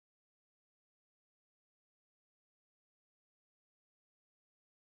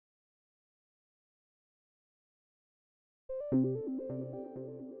Welcome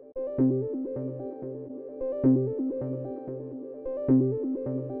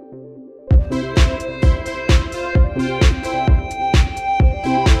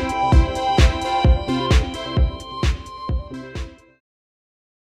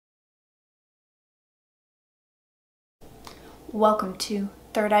to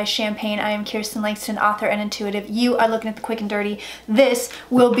Third Eye Champagne. I am Kirsten Langston, author and intuitive. You are looking at the quick and dirty. This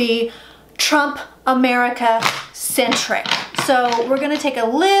will be Trump America centric. So we're going to take a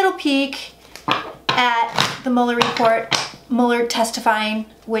little peek at the Mueller report, Mueller testifying,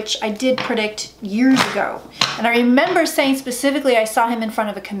 which I did predict years ago. And I remember saying specifically I saw him in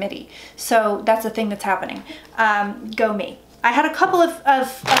front of a committee. So that's a thing that's happening. Go me. I had a couple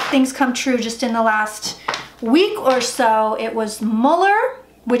of things come true just in the last week or so. It was Mueller,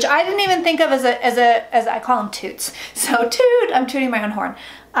 which I didn't even think of as I call them toots. So toot, I'm tooting my own horn.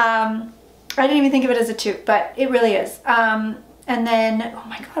 I didn't even think of it as a toot, but it really is. And then, oh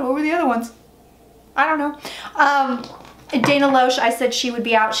my God, what were the other ones? I don't know. Dana Loesch, I said she would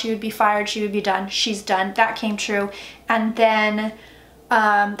be out, she would be fired, she would be done. She's done. That came true. And then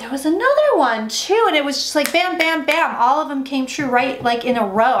there was another one too, and it was just like bam, bam, bam. All of them came true right like in a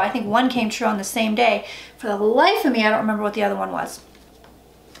row. I think one came true on the same day. For the life of me, I don't remember what the other one was.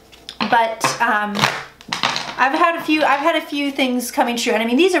 But I've had a few things coming true, and I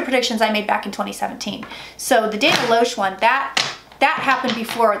mean these are predictions I made back in 2017. So the Dana Loesch one, that happened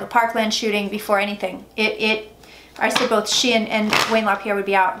before the Parkland shooting, before anything. I said both she and Wayne LaPierre would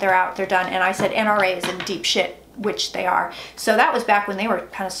be out. They're out. They're done. And I said NRA is in deep shit, which they are. So that was back when they were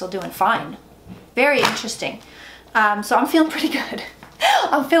kind of still doing fine. Very interesting. So I'm feeling pretty good.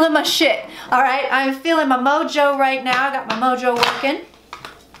 I'm feeling my shit. All right. I'm feeling my mojo right now. I got my mojo working.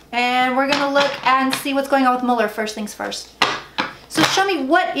 And we're going to look and see what's going on with Mueller first things first. So show me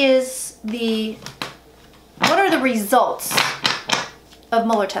what are the results of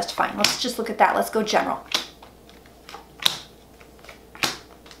Mueller testifying. Let's just look at that. Let's go general.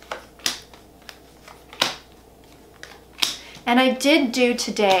 And I did do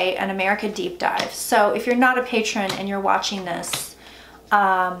today an America deep dive. So if you're not a patron and you're watching this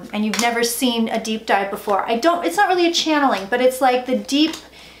and you've never seen a deep dive before, it's not really a channeling, but it's like the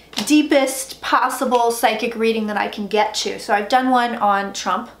deepest possible psychic reading that I can get to. So I've done one on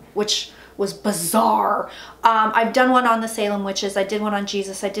Trump, which was bizarre. I've done one on the Salem witches. I did one on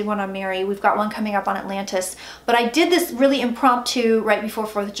Jesus. I did one on Mary. We've got one coming up on Atlantis. But I did this really impromptu right before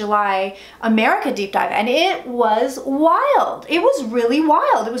 4th of July America deep dive, and it was wild. It was really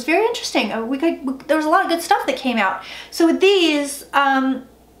wild. It was very interesting. There was a lot of good stuff that came out. So with these, a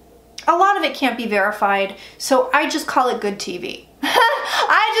lot of it can't be verified, so I just call it good TV.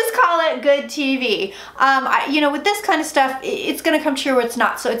 I just call it good TV. You know, with this kind of stuff, it's going to come true or it's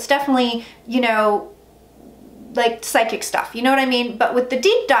not. So it's definitely, you know, like psychic stuff. You know what I mean? But with the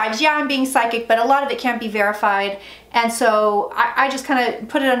deep dives, yeah, I'm being psychic, but a lot of it can't be verified. And so I just kind of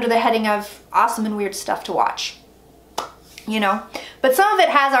put it under the heading of awesome and weird stuff to watch. You know? But some of it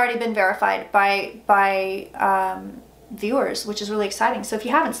has already been verified by viewers, which is really exciting. So if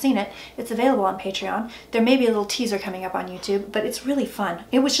you haven't seen it, it's available on Patreon. There may be a little teaser coming up on YouTube, but it's really fun.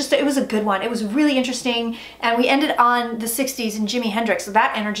 It was a good one. It was really interesting, and we ended on the 60s and Jimi Hendrix. So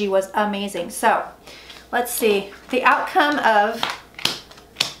that energy was amazing. So let's see the outcome of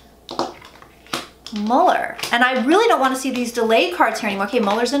Mueller. And I really don't want to see these delayed cards here anymore. Okay,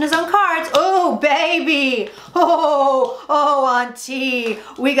 Mueller's in his own cards. Oh, baby. Oh, auntie.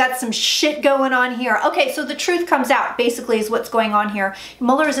 We got some shit going on here. Okay, so the truth comes out, basically, is what's going on here.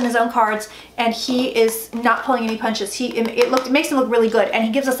 Mueller is in his own cards, and he is not pulling any punches. It makes him look really good, and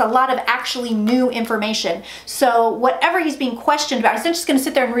he gives us a lot of actually new information. So whatever he's being questioned about, he's not just going to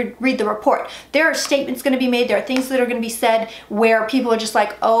sit there and read the report. There are statements going to be made. There are things that are going to be said where people are just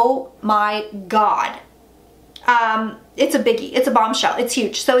like, oh my God. It's a biggie. It's a bombshell. It's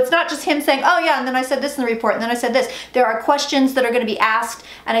huge. So it's not just him saying, oh yeah, and then I said this in the report, and then I said this. There are questions that are going to be asked,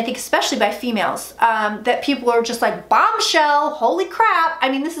 and I think especially by females, that people are just like, bombshell, holy crap. I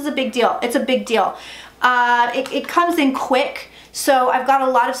mean, this is a big deal. It's a big deal. It comes in quick. So I've got a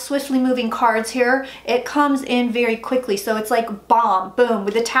lot of swiftly moving cards here. It comes in very quickly. So it's like bomb, boom,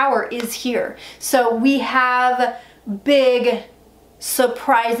 the tower is here. So we have big,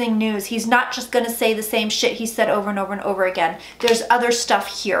 surprising news. He's not just going to say the same shit he said over and over and over again. There's other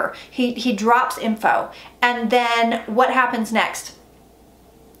stuff here. He drops info. And then what happens next?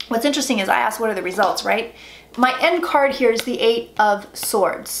 What's interesting is I asked what are the results, right? My end card here is the 8 of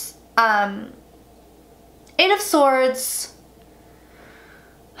Swords. 8 of Swords,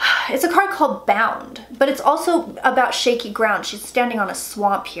 it's a card called Bound, but it's also about shaky ground. She's standing on a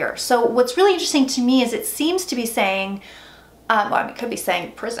swamp here. So what's really interesting to me is it seems to be saying, Well, I mean, it could be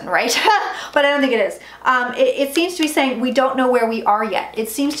saying prison, right? But I don't think it is. It seems to be saying we don't know where we are yet. It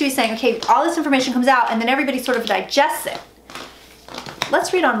seems to be saying, okay, all this information comes out and then everybody sort of digests it.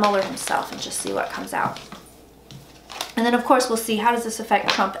 Let's read on Mueller himself and just see what comes out. And then, of course, we'll see how does this affect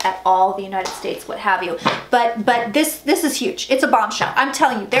Trump at all, the United States, what have you. But this is huge. It's a bombshell. I'm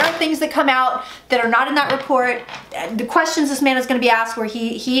telling you, there are things that come out that are not in that report. The questions this man is going to be asked where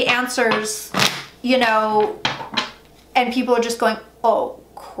he answers, you know, and people are just going, oh,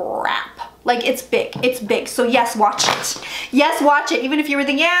 crap. Like, it's big. It's big. So, yes, watch it. Yes, watch it. Even if you were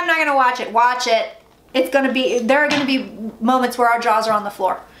thinking, yeah, I'm not going to watch it. Watch it. It's going to be, there are going to be moments where our jaws are on the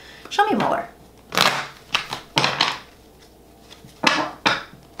floor. Show me Mueller.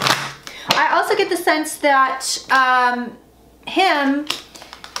 I also get the sense that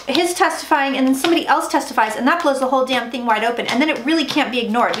his testifying and then somebody else testifies and that blows the whole damn thing wide open, and then it really can't be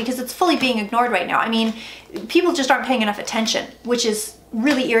ignored because it's fully being ignored right now. I mean, people just aren't paying enough attention, which is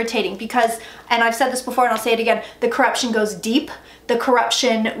really irritating because, and I've said this before and I'll say it again, the corruption goes deep. The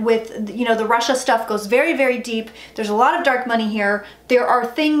corruption with, you know, the Russia stuff goes very, very deep. There's a lot of dark money here. There are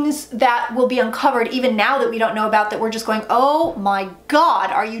things that will be uncovered even now that we don't know about that we're just going, oh my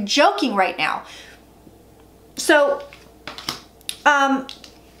God, are you joking right now? So,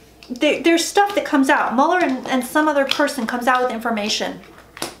 there's stuff that comes out. Mueller and some other person comes out with information.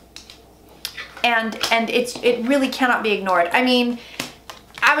 And it really cannot be ignored. I mean,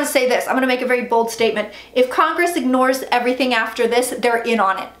 I would say this. I'm going to make a very bold statement. If Congress ignores everything after this, they're in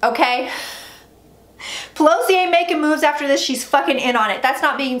on it, okay? Pelosi ain't making moves after this. She's fucking in on it. That's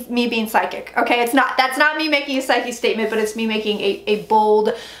not me being psychic, okay? That's not me making a psychic statement, but it's me making a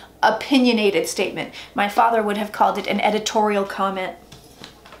bold, opinionated statement. My father would have called it an editorial comment.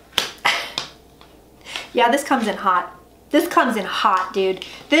 Yeah, this comes in hot. This comes in hot, dude.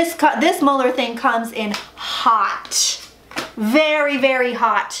 This Mueller thing comes in hot. Very, very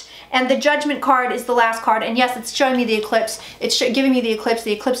hot. And the judgment card is the last card. And yes, it's showing me the eclipse. It's giving me the eclipse.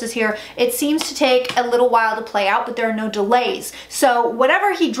 The eclipse is here. It seems to take a little while to play out, but there are no delays. So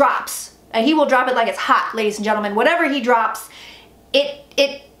whatever he drops, and he will drop it like it's hot, ladies and gentlemen. Whatever he drops,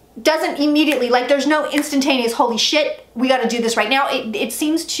 it doesn't immediately, like there's no instantaneous, holy shit, we got to do this right now. It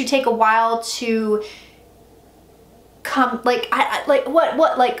seems to take a while to come, like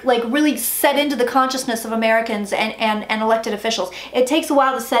really set into the consciousness of Americans and elected officials. It takes a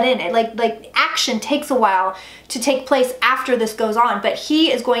while to set in. It like action takes a while to take place after this goes on. But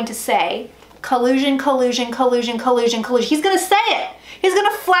he is going to say collusion, collusion, collusion, collusion, collusion. He's going to say it. He's going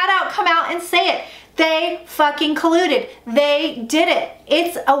to flat out come out and say it. They fucking colluded. They did it.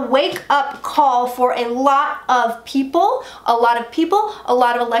 It's a wake-up call for a lot of people, a lot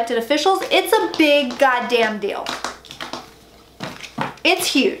of elected officials. It's a big goddamn deal. It's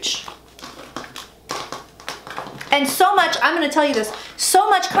huge. And so much, I'm going to tell you this, so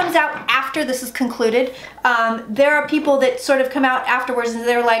much comes out after this is concluded. There are people that sort of come out afterwards and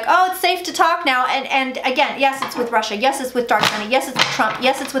they're like, oh, it's safe to talk now. And again, yes, it's with Russia. Yes, it's with dark money. Yes, it's with Trump.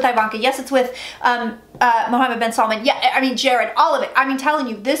 Yes, it's with Ivanka. Yes, it's with Mohammed bin Salman. Yeah, I mean, Jared, all of it. I mean, telling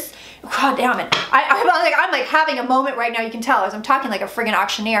you this, god damn it. I'm like having a moment right now, you can tell, as I'm talking like a friggin'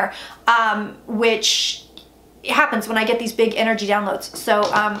 auctioneer, which it happens when I get these big energy downloads. So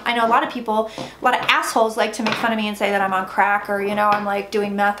I know a lot of people, a lot of assholes like to make fun of me and say that I'm on crack or, you know, I'm like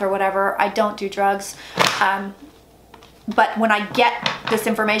doing meth or whatever. I don't do drugs. But when I get this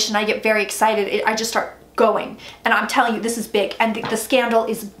information, I get very excited. I just start going. And I'm telling you, this is big. And the scandal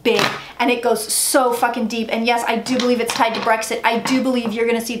is big. And it goes so fucking deep. And yes, I do believe it's tied to Brexit. I do believe you're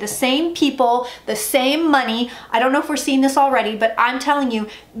going to see the same people, the same money. I don't know if we're seeing this already, but I'm telling you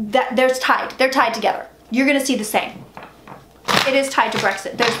that they're tied together. You're going to see the same. It is tied to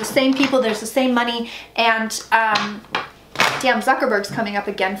Brexit. There's the same people, there's the same money, and damn, Zuckerberg's coming up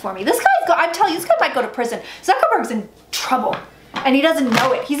again for me. This guy's, I'm telling you, this guy might go to prison. Zuckerberg's in trouble, and he doesn't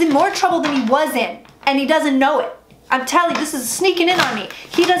know it. He's in more trouble than he was in, and he doesn't know it. I'm telling you, this is sneaking in on me.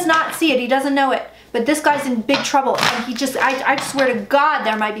 He does not see it. He doesn't know it. But this guy's in big trouble, and he just, I swear to God,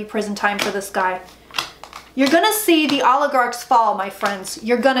 there might be prison time for this guy. You're gonna see the oligarchs fall, my friends.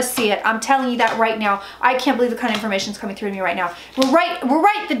 You're gonna see it. I'm telling you that right now. I can't believe the kind of information is coming through to me right now. We're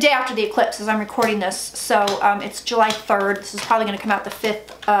right the day after the eclipse as I'm recording this. So it's July 3rd. This is probably gonna come out the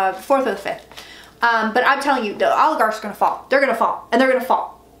 4th or the 5th. But I'm telling you, the oligarchs are gonna fall. They're gonna fall, and they're gonna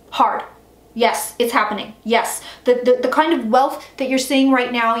fall hard. Yes, it's happening. Yes, the kind of wealth that you're seeing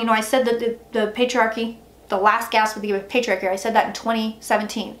right now. You know, I said that the patriarchy, the last gasp of the patriarchy, I said that in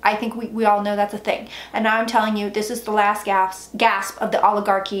 2017. I think we all know that's a thing. And now I'm telling you, this is the last gasp of the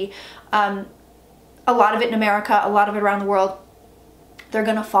oligarchy. A lot of it in America, a lot of it around the world. They're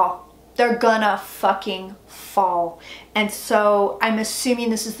gonna fall. They're gonna fucking fall. And so I'm assuming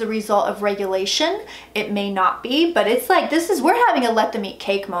this is the result of regulation. It may not be, but it's like, we're having a let them eat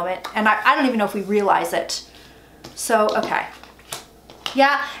cake moment. And I don't even know if we realize it. So, okay.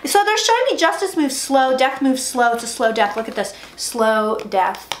 Yeah, so they're showing me justice moves slow, death moves slow. It's a slow death. Look at this. Slow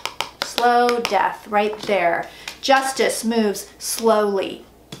death right there. Justice moves slowly.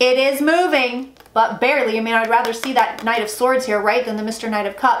 It is moving, but barely. I mean, I'd rather see that Knight of Swords here, right, than the Mr. Knight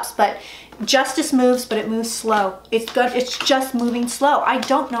of Cups. But justice moves, but it moves slow. It's good. It's just moving slow. I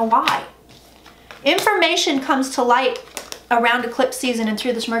don't know why. Information comes to light around eclipse season and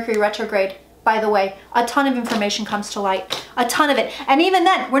through this Mercury retrograde. By the way, a ton of information comes to light. A ton of it. And even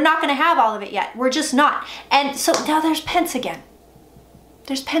then, we're not going to have all of it yet. We're just not. And so now there's Pence again.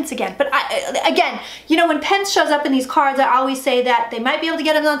 There's Pence again. But again, you know, when Pence shows up in these cards, I always say that they might be able to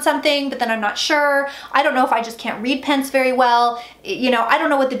get him on something, but then I'm not sure. I don't know if I just can't read Pence very well. You know, I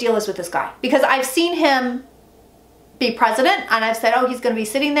don't know what the deal is with this guy. Because I've seen him be president, and I've said, oh, he's going to be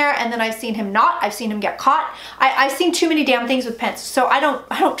sitting there, and then I've seen him not. I've seen him get caught. I've seen too many damn things with Pence. So I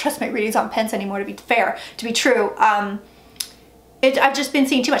don't trust my readings on Pence anymore, to be fair, to be true. I've just been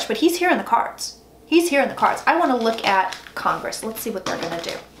seeing too much, but he's here in the cards. He's here in the cards. I want to look at Congress. Let's see what they're going to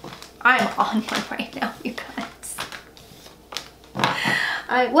do. I'm on one right now, you guys.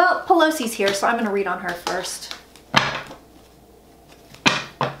 Well, Pelosi's here, so I'm going to read on her first.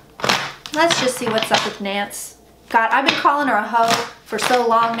 Let's just see what's up with Nance. God, I've been calling her a hoe for so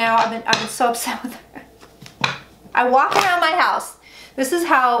long now. I've been so upset with her. I walk around my house. This is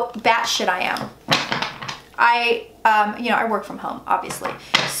how batshit I am. You know, I work from home, obviously.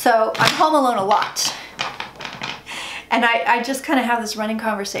 So I'm home alone a lot. And I just kind of have this running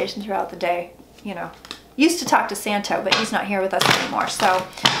conversation throughout the day, you know. Used to talk to Santo, but he's not here with us anymore. So,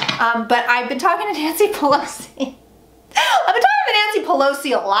 but I've been talking to Nancy Pelosi. I've been talking to Nancy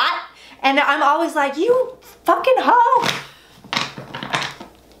Pelosi a lot. And I'm always like, you fucking hoe.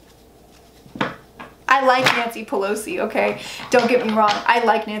 I like Nancy Pelosi, okay? Don't get me wrong. I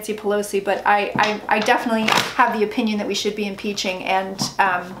like Nancy Pelosi, but I definitely have the opinion that we should be impeaching, and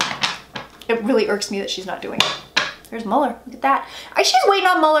it really irks me that she's not doing it. There's Mueller. Look at that. She's waiting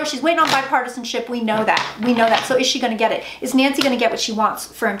on Mueller. She's waiting on bipartisanship. We know that. We know that. So is she going to get it? Is Nancy going to get what she wants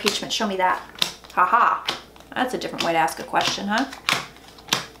for impeachment? Show me that. Haha. That's a different way to ask a question, huh?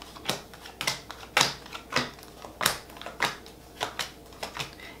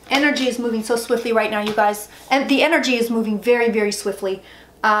 Energy is moving so swiftly right now, you guys. And the energy is moving very, very swiftly.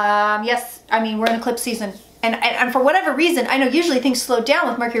 Yes, I mean, we're in eclipse season. And for whatever reason, I know usually things slow down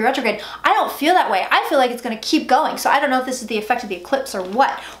with Mercury retrograde. I don't feel that way. I feel like it's going to keep going. So I don't know if this is the effect of the eclipse or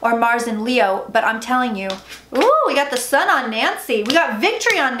what, or Mars in Leo, but I'm telling you, ooh, we got the sun on Nancy. We got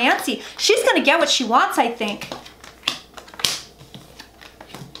victory on Nancy. She's going to get what she wants, I think.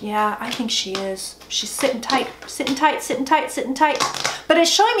 Yeah, I think she is. She's sitting tight, sitting tight, sitting tight, sitting tight. But it's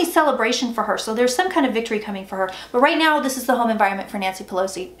showing me celebration for her, so there's some kind of victory coming for her. But right now, this is the home environment for Nancy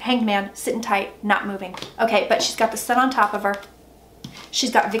Pelosi. Hanged man, sitting tight, not moving. Okay, but she's got the sun on top of her.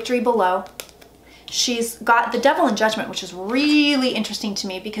 She's got victory below. She's got the devil in judgment, which is really interesting to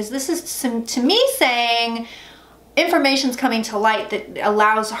me, because this is, to me, saying information's coming to light that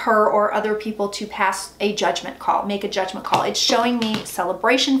allows her or other people to pass a judgment call, make a judgment call. It's showing me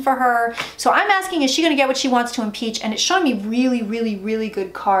celebration for her. So I'm asking, is she going to get what she wants to impeach? And it's showing me really, really, really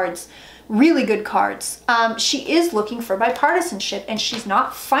good cards. Really good cards. She is looking for bipartisanship, and she's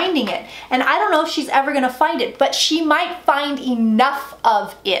not finding it. And I don't know if she's ever going to find it, but she might find enough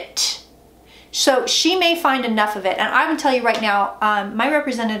of it. So she may find enough of it. And I'm going to tell you right now, my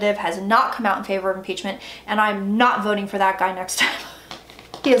representative has not come out in favor of impeachment, and I'm not voting for that guy next time.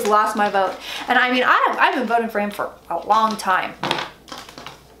 He has lost my vote. And I mean, I've been voting for him for a long time.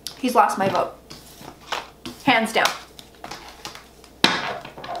 He's lost my vote. Hands down.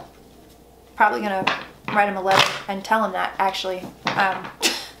 Probably going to write him a letter and tell him that, actually. Then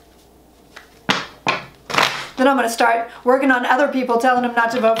I'm going to start working on other people telling him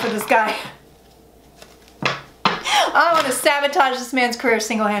not to vote for this guy. I want to sabotage this man's career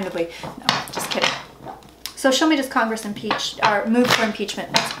single-handedly. No, just kidding. So show me, does Congress impeach or move for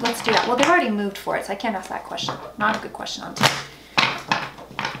impeachment? Let's do that. Well, they've already moved for it, so I can't ask that question. Not a good question on today.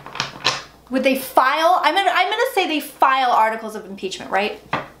 Would they file? I'm gonna say they file articles of impeachment, right?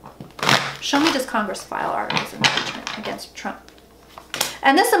 Show me, does Congress file articles of impeachment against Trump?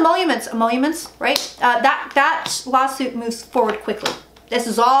 And this emoluments, right? That lawsuit moves forward quickly. This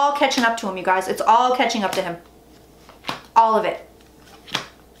is all catching up to him, you guys. It's all catching up to him. All of it.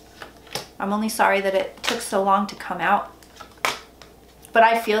 I'm only sorry that it took so long to come out. but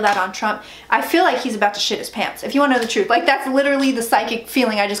I feel that on Trump. I feel like he's about to shit his pants, if you want to know the truth. Like, that's literally the psychic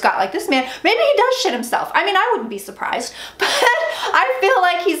feeling I just got. Like, this man, maybe he does shit himself. I mean, I wouldn't be surprised, but I feel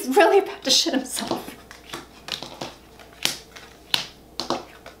like he's really about to shit himself.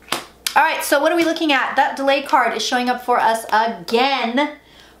 All right, so what are we looking at? That delay card is showing up for us again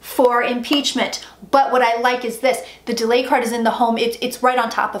for impeachment. But what I like is this: the delay card is in the home. It's right on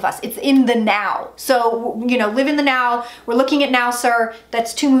top of us. It's in the now. So, you know, live in the now. We're looking at now, sir.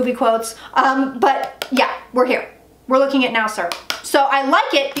 That's 2 movie quotes. But yeah, we're here. We're looking at now, sir. So I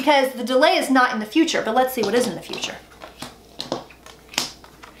like it because the delay is not in the future, but let's see what is in the future.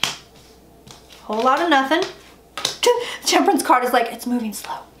 Whole lot of nothing. The Temperance card is like, it's moving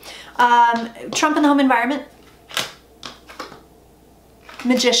slow. Trump in the home environment.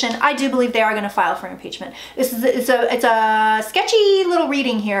 Magician. I do believe they are going to file for impeachment. It's a sketchy little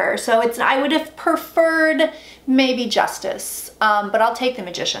reading here, so I would have preferred maybe justice, but I'll take the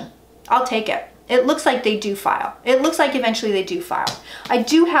Magician. I'll take it. It looks like they do file. It looks like eventually they do file. I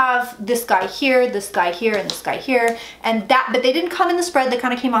do have this guy here, and this guy here, and that, but they didn't come in the spread. They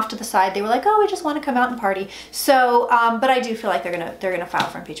kind of came off to the side. They were like, oh, we just want to come out and party. So, but I do feel like they're gonna file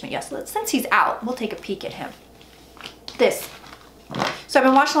for impeachment. Yes, since he's out, we'll take a peek at him. This. So I've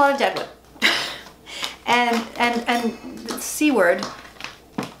been watching a lot of Deadwood, and the C word,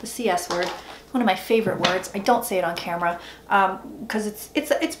 the CS word, one of my favorite words. I don't say it on camera because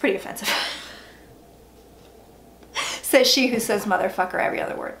it's pretty offensive. Says she who says motherfucker every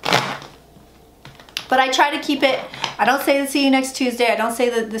other word. But I try to keep it. I don't say the see you next Tuesday. I don't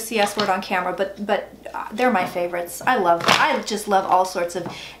say the CS word on camera, but they're my favorites. I just love all sorts of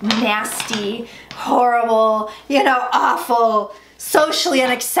nasty, horrible, you know, awful, socially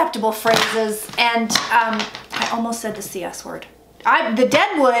unacceptable phrases. And I almost said the CS word. The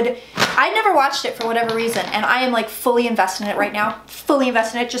Deadwood, I never watched it for whatever reason, and I am like fully invested in it right now. Fully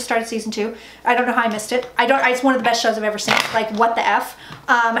invested in it. Just started season 2. I don't know how I missed it. It's one of the best shows I've ever seen. Like, what the F?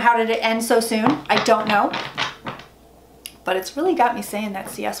 How did it end so soon? I don't know. But it's really got me saying that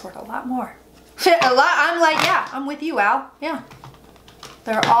CS word a lot more. A lot. I'm like, yeah, I'm with you, Al. Yeah.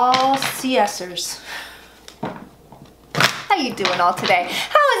 They're all CSers. How you doing all today?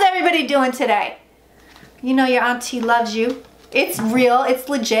 How is everybody doing today? You know your auntie loves you. It's real. It's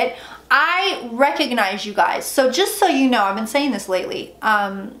legit. I recognize you guys. So just so you know, I've been saying this lately.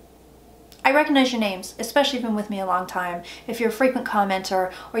 I recognize your names, especially if you've been with me a long time. If you're a frequent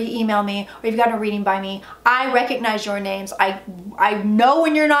commenter, or you email me, or you've gotten a reading by me, I recognize your names. I know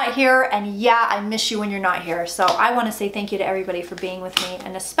when you're not here, and yeah, I miss you when you're not here. So I want to say thank you to everybody for being with me,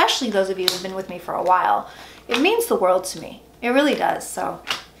 and especially those of you who've been with me for a while. It means the world to me. It really does. So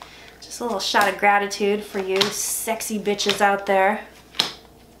just a little shot of gratitude for you sexy bitches out there.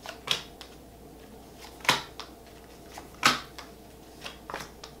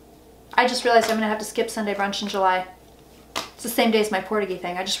 I just realized I'm going to have to skip Sunday brunch in July. It's the same day as my Portuguese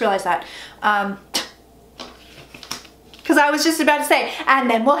thing. I just realized that. Because I was just about to say, and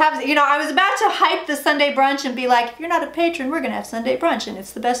then we'll have, you know, I was about to hype the Sunday brunch and be like, if you're not a patron, we're going to have Sunday brunch, and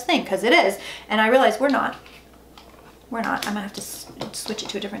it's the best thing, because it is. And I realized we're not. We're not. I'm going to have to switch it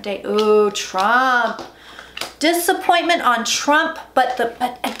to a different date. Ooh, Trump. Disappointment on Trump, but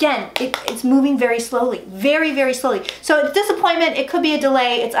again, it's moving very slowly. Very, very slowly. So it's disappointment. It could be a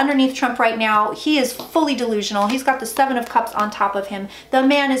delay. It's underneath Trump right now. He is fully delusional. He's got the 7 of Cups on top of him. The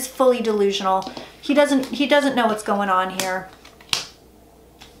man is fully delusional. He doesn't know what's going on here.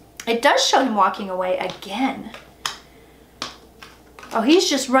 It does show him walking away again. Oh, he's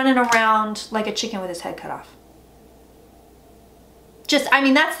just running around like a chicken with his head cut off. I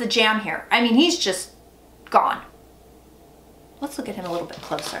mean, that's the jam here. I mean, he's just gone. Let's look at him a little bit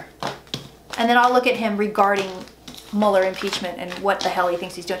closer. And then I'll look at him regarding Mueller impeachment and what the hell he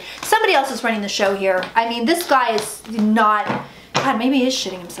thinks he's doing. Somebody else is running the show here. I mean, this guy is not, God, maybe he is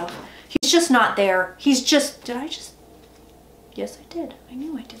shitting himself. He's just not there. He's just, yes, I did. I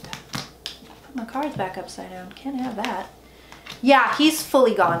knew I did that. Put my cards back upside down. Can't have that. Yeah, he's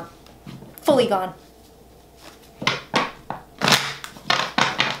fully gone. Fully gone.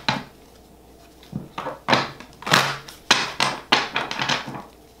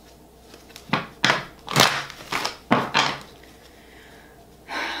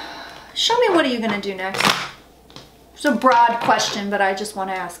 Show me, what are you going to do next? It's a broad question, but I just want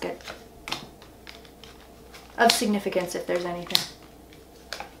to ask it. Of significance, if there's anything.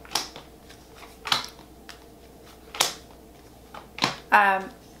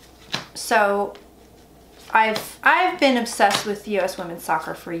 So I've been obsessed with U.S. women's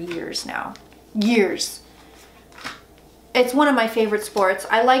soccer for years now. Years. It's one of my favorite sports.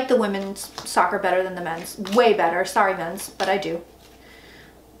 I like the women's soccer better than the men's. Way better. Sorry, men's, but I do.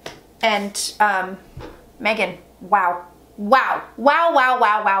 And Megan, wow. Wow. Wow, wow,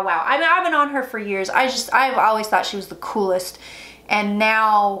 wow, wow, wow. I mean, I've been on her for years. I've always thought she was the coolest. And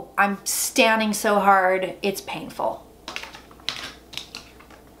now I'm standing so hard, it's painful.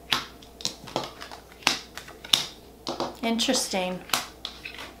 Interesting.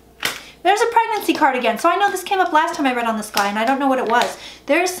 There's a pregnancy card again. So I know this came up last time I read on this guy, and I don't know what it was.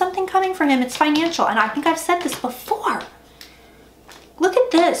 There's something coming for him. It's financial. And I think I've said this before. Look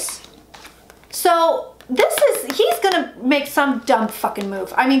at this. So he's gonna make some dumb fucking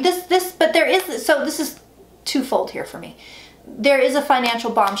move. I mean, but there is, so this is twofold here for me. There is a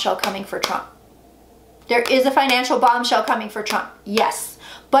financial bombshell coming for Trump. There is a financial bombshell coming for Trump. Yes.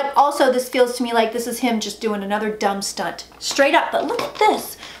 But also this feels to me like this is him just doing another dumb stunt. Straight up. But look at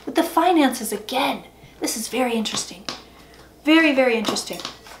this. With the finances again. This is very interesting. Very, very interesting.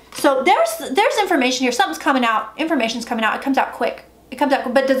 So there's information here. Something's coming out. Information's coming out. It comes out quick. It comes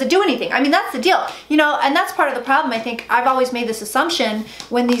out, but does it do anything? I mean, that's the deal, you know, and that's part of the problem. I think I've always made this assumption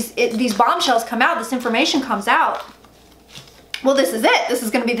when these bombshells come out, this information comes out. Well, this is it. This is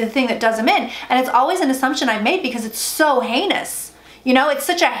going to be the thing that does him in. And it's always an assumption I've made because it's so heinous. You know, it's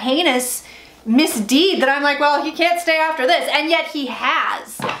such a heinous misdeed that I'm like, well, he can't stay after this. And yet he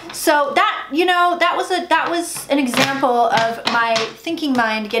has. So that, you know, that was an example of my thinking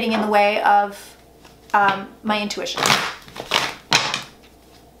mind getting in the way of my intuition.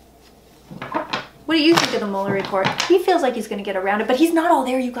 What do you think of the Mueller report? He feels like he's going to get around it, but he's not all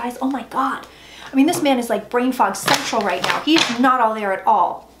there, you guys. Oh my God. I mean, this man is like brain fog central right now. He's not all there at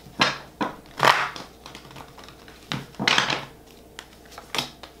all.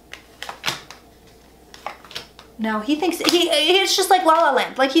 No, he thinks, it's just like La La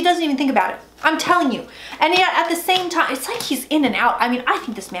Land. Like, he doesn't even think about it. I'm telling you. And yet, at the same time, it's like he's in and out. I mean, I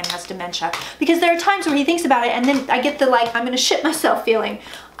think this man has dementia. Because there are times where he thinks about it, and then I get the, like, I'm going to shit myself feeling.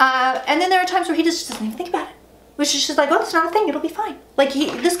 And then there are times where he just doesn't even think about it. Which is just like, oh, it's not a thing. It'll be fine. Like,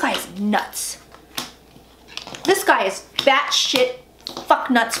 this guy is nuts. This guy is batshit fuck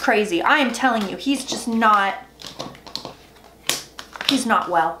nuts crazy. I am telling you, he's just not, he's not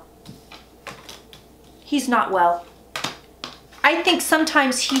well. He's not well. I think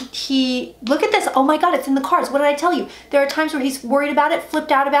sometimes he look at this. Oh my God, it's in the cards. What did I tell you? There are times where he's worried about it,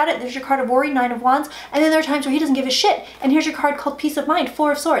 flipped out about it. There's your card of worry, 9 of Wands. And then there are times where he doesn't give a shit. And here's your card called Peace of Mind,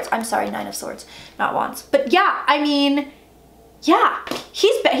 4 of Swords. I'm sorry, 9 of Swords, not Wands. But yeah, I mean, yeah,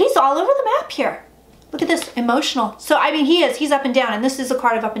 he's all over the map here. Look at this, emotional. So, I mean, he's up and down, and this is a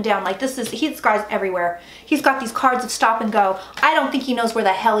card of up and down. Like, this guy's everywhere. He's got these cards of stop and go. I don't think he knows where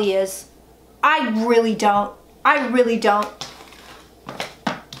the hell he is. I really don't. I really don't.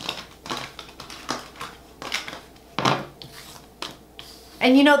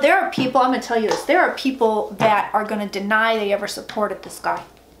 And you know, there are people, I'm going to tell you this, there are people that are going to deny they ever supported this guy.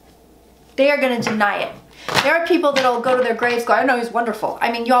 They are going to deny it. There are people that will go to their graves go, I know he's wonderful.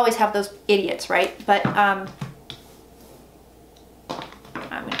 I mean, you always have those idiots, right? But I'm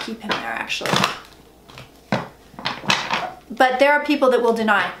going to keep him there, actually. But there are people that will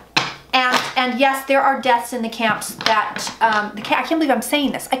deny. And yes, there are deaths in the camps that, I can't believe I'm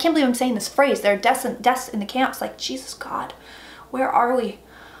saying this. I can't believe I'm saying this phrase. There are deaths in the camps. Like, Jesus God, where are we?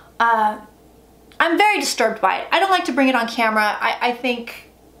 I'm very disturbed by it. I don't like to bring it on camera. I think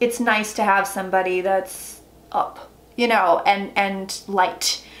it's nice to have somebody that's up, you know, and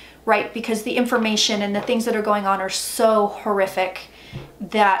light, right? Because the information and the things that are going on are so horrific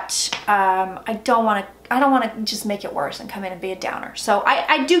that I don't want to just make it worse and come in and be a downer. So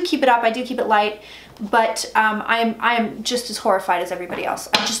I do keep it up. I do keep it light, but I am just as horrified as everybody else.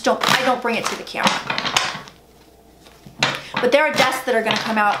 I don't bring it to the camera. But there are deaths that are going to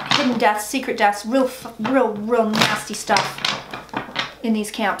come out, hidden deaths, secret deaths, real nasty stuff in these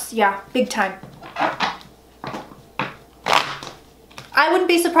camps. Yeah, big time. I wouldn't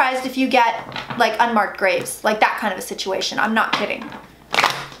be surprised if you get like unmarked graves, like that kind of a situation. I'm not kidding.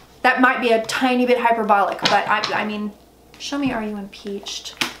 That might be a tiny bit hyperbolic, but I mean, show me, are you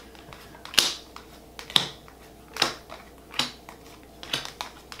impeached?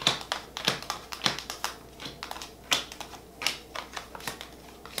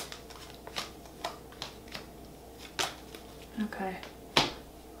 Okay.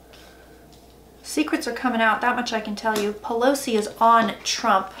 Secrets are coming out, that much I can tell you. Pelosi is on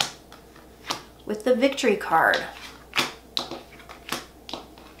Trump with the victory card.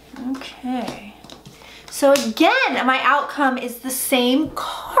 Okay. So again, my outcome is the same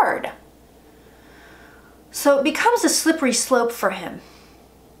card. So it becomes a slippery slope for him.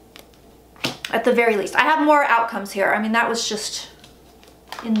 At the very least. I have more outcomes here. I mean, that was just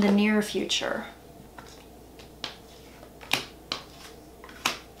in the near future.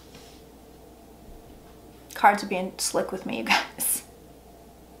 Cards are being slick with me, you guys.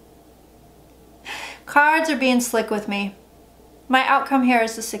 Cards are being slick with me. My outcome here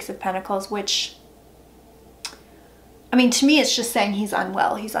is the Six of Pentacles, which, I mean, to me, it's just saying he's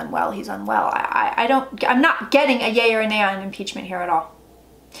unwell, he's unwell, he's unwell. I'm not getting a yay or a nay on impeachment here at all.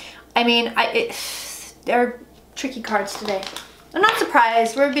 I mean, they're tricky cards today. I'm not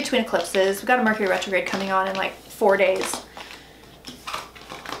surprised. We're between eclipses. We've got a Mercury retrograde coming on in like 4 days.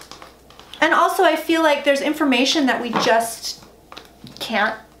 And also, I feel like there's information that we just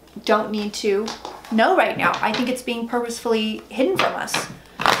don't need to know right now. I think it's being purposefully hidden from us.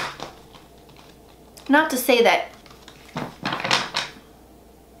 Not to say that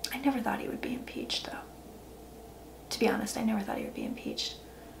I never thought he would be impeached, though. To be honest, I never thought he would be impeached.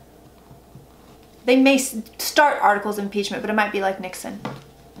 They may start articles of impeachment, but it might be like Nixon.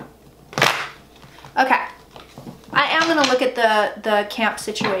 Okay. I am going to look at the camp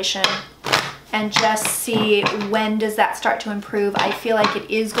situation and just see when does that start to improve. I feel like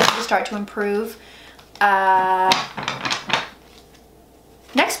it is going to start to improve.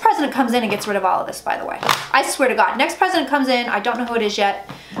 Next president comes in and gets rid of all of this, by the way. I swear to God. Next president comes in. I don't know who it is yet.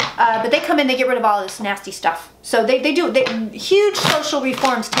 But they come in, they get rid of all of this nasty stuff. So huge social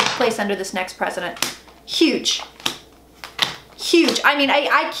reforms take place under this next president. Huge. Huge. I mean,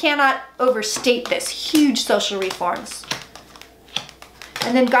 I cannot overstate this. Huge social reforms.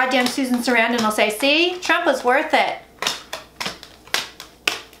 And then goddamn Susan Sarandon will say, see, Trump was worth it.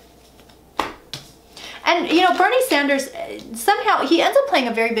 And, you know, Bernie Sanders, somehow, he ends up playing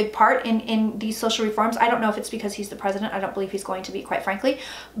a very big part in these social reforms. I don't know if it's because he's the president. I don't believe he's going to be, quite frankly.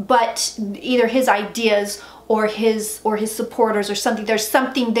 But either his ideas or his supporters or something, there's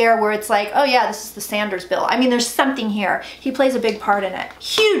something there where it's like, oh yeah, this is the Sanders bill. I mean, there's something here. He plays a big part in it.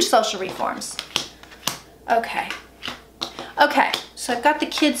 Huge social reforms. Okay. Okay, so I've got the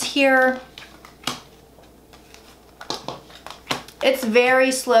kids here. It's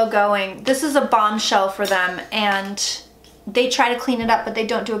very slow going. This is a bombshell for them, and they try to clean it up, but they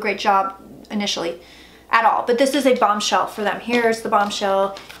don't do a great job initially at all. But this is a bombshell for them. Here's the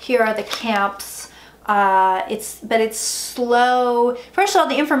bombshell. Here are the camps. But it's slow. First of all,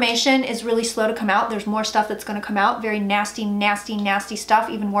 the information is really slow to come out. There's more stuff that's going to come out. Very nasty, nasty, nasty stuff.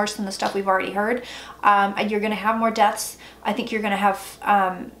 Even worse than the stuff we've already heard. You're going to have more deaths. I think you're going to have,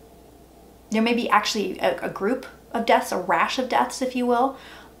 there may be actually a group of deaths, a rash of deaths, if you will.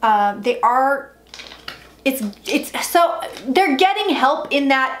 So they're getting help in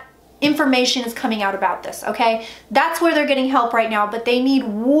that information is coming out about this, okay? That's where they're getting help right now, but they need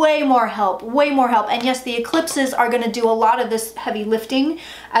way more help, way more help. And yes, the eclipses are going to do a lot of this heavy lifting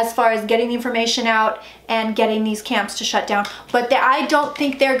as far as getting the information out and getting these camps to shut down. But I don't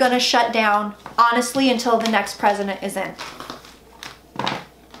think they're going to shut down, honestly, until the next president is in.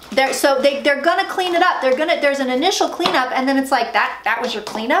 They're gonna clean it up. There's an initial cleanup, and then it's like that was your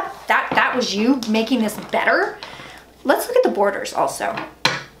cleanup? That was you making this better? Let's look at the borders also.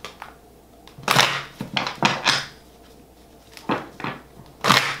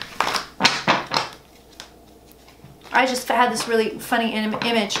 I just had this really funny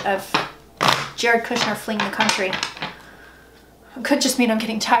image of Jared Kushner fleeing the country. It could just mean I'm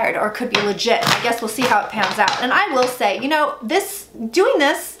getting tired, or it could be legit. I guess we'll see how it pans out. And I will say, you know, doing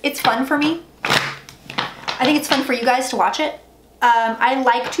this, it's fun for me. I think it's fun for you guys to watch it. I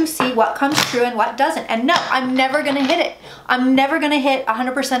like to see what comes true and what doesn't. And no, I'm never going to hit it. I'm never going to hit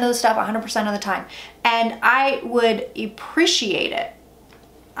 100% of the stuff 100% of the time. And I would appreciate it.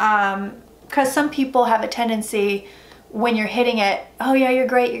 Because some people have a tendency, when you're hitting it, oh yeah, you're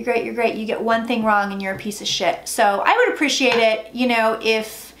great, you're great, you're great. You get one thing wrong and you're a piece of shit. So I would appreciate it, you know,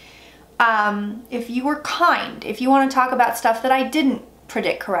 if you were kind, if you want to talk about stuff that I didn't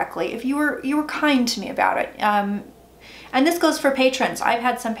predict correctly, if you were kind to me about it. And this goes for patrons. I've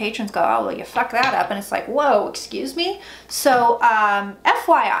had some patrons go, oh, well, you fucked that up. And it's like, whoa, excuse me? So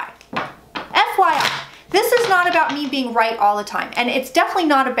FYI, this is not about me being right all the time. And it's definitely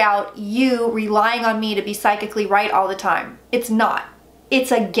not about you relying on me to be psychically right all the time. It's not.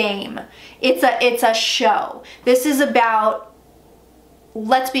 It's a game. It's a show. This is about,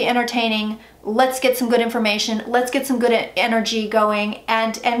 let's be entertaining. Let's get some good information. Let's get some good energy going.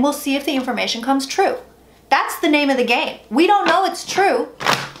 And we'll see if the information comes true. That's the name of the game. We don't know it's true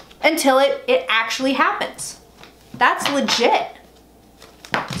until it actually happens. That's legit.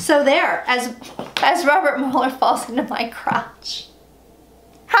 So there, as Robert Mueller falls into my crotch.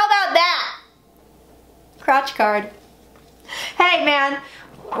 How about that? Crotch card. Hey man,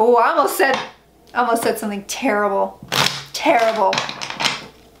 oh, I almost said something terrible. Terrible.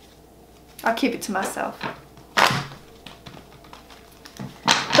 I'll keep it to myself.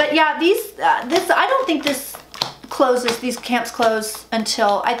 But yeah, these, I don't think this closes, these camps close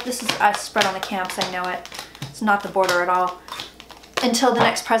until, this is a spread on the camps, I know it. It's not the border at all. Until the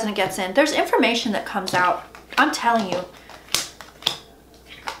next president gets in. There's information that comes out. I'm telling you.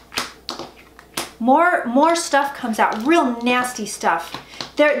 More stuff comes out. Real nasty stuff.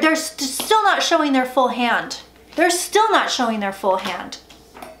 They're still not showing their full hand. They're still not showing their full hand.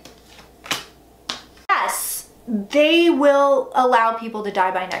 Yes, they will allow people to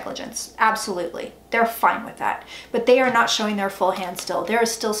die by negligence. Absolutely. They're fine with that. But they are not showing their full hand still. There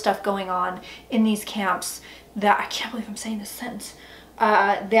is still stuff going on in these camps that, I can't believe I'm saying this sentence,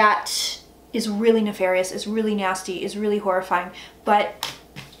 that is really nefarious, is really nasty, is really horrifying. But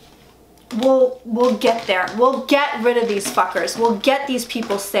we'll get there. We'll get rid of these fuckers. We'll get these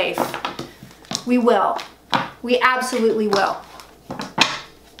people safe. We will. We absolutely will.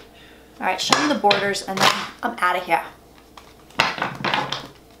 All right, show me the borders and then I'm out of here.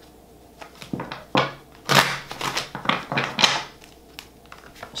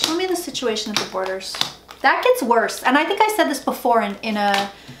 Show me the situation at the borders. That gets worse. And I think I said this before in a,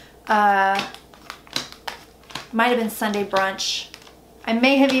 might have been Sunday brunch. I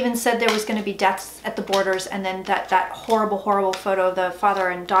may have even said there was going to be deaths at the borders, and then that horrible, horrible photo of the father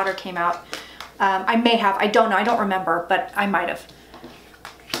and daughter came out. I may have, I don't know, I don't remember, but I might have.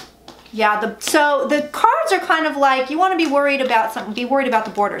 Yeah, so the cards are kind of like, you want to be worried about something, be worried about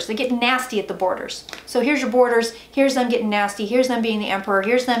the borders. They get nasty at the borders. So here's your borders, here's them getting nasty, here's them being the emperor,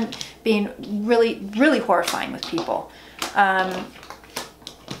 here's them being really, really horrifying with people.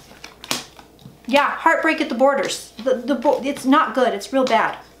 Yeah, heartbreak at the borders. It's not good, it's real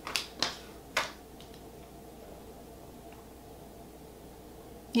bad.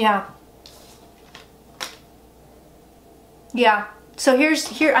 Yeah. Yeah. So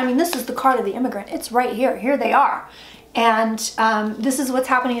I mean, this is the card of the immigrant. It's right here. Here they are. And this is what's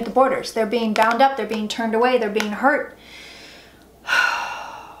happening at the borders. They're being bound up. They're being turned away. They're being hurt.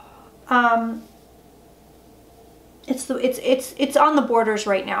 It's on the borders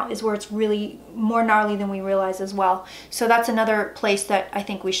right now is where it's really more gnarly than we realize as well. So that's another place that I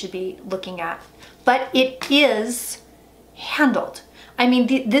think we should be looking at. But it is handled. I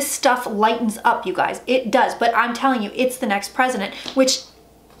mean, this stuff lightens up, you guys. It does, but I'm telling you, it's the next president, which,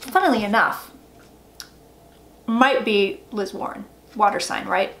 funnily enough, might be Liz Warren. Water sign,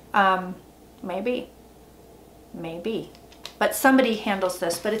 right? Maybe. Maybe. But somebody handles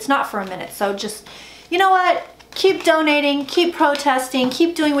this, but it's not for a minute. So just, you know what? Keep donating, keep protesting,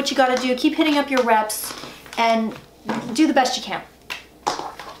 keep doing what you gotta do, keep hitting up your reps, and do the best you can.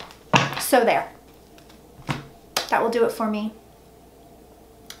 So there. That will do it for me.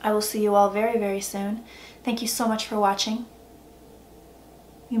 I will see you all very, very soon. Thank you so much for watching.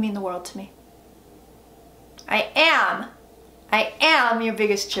 You mean the world to me. I am your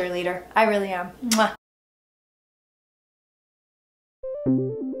biggest cheerleader. I really am. Mwah.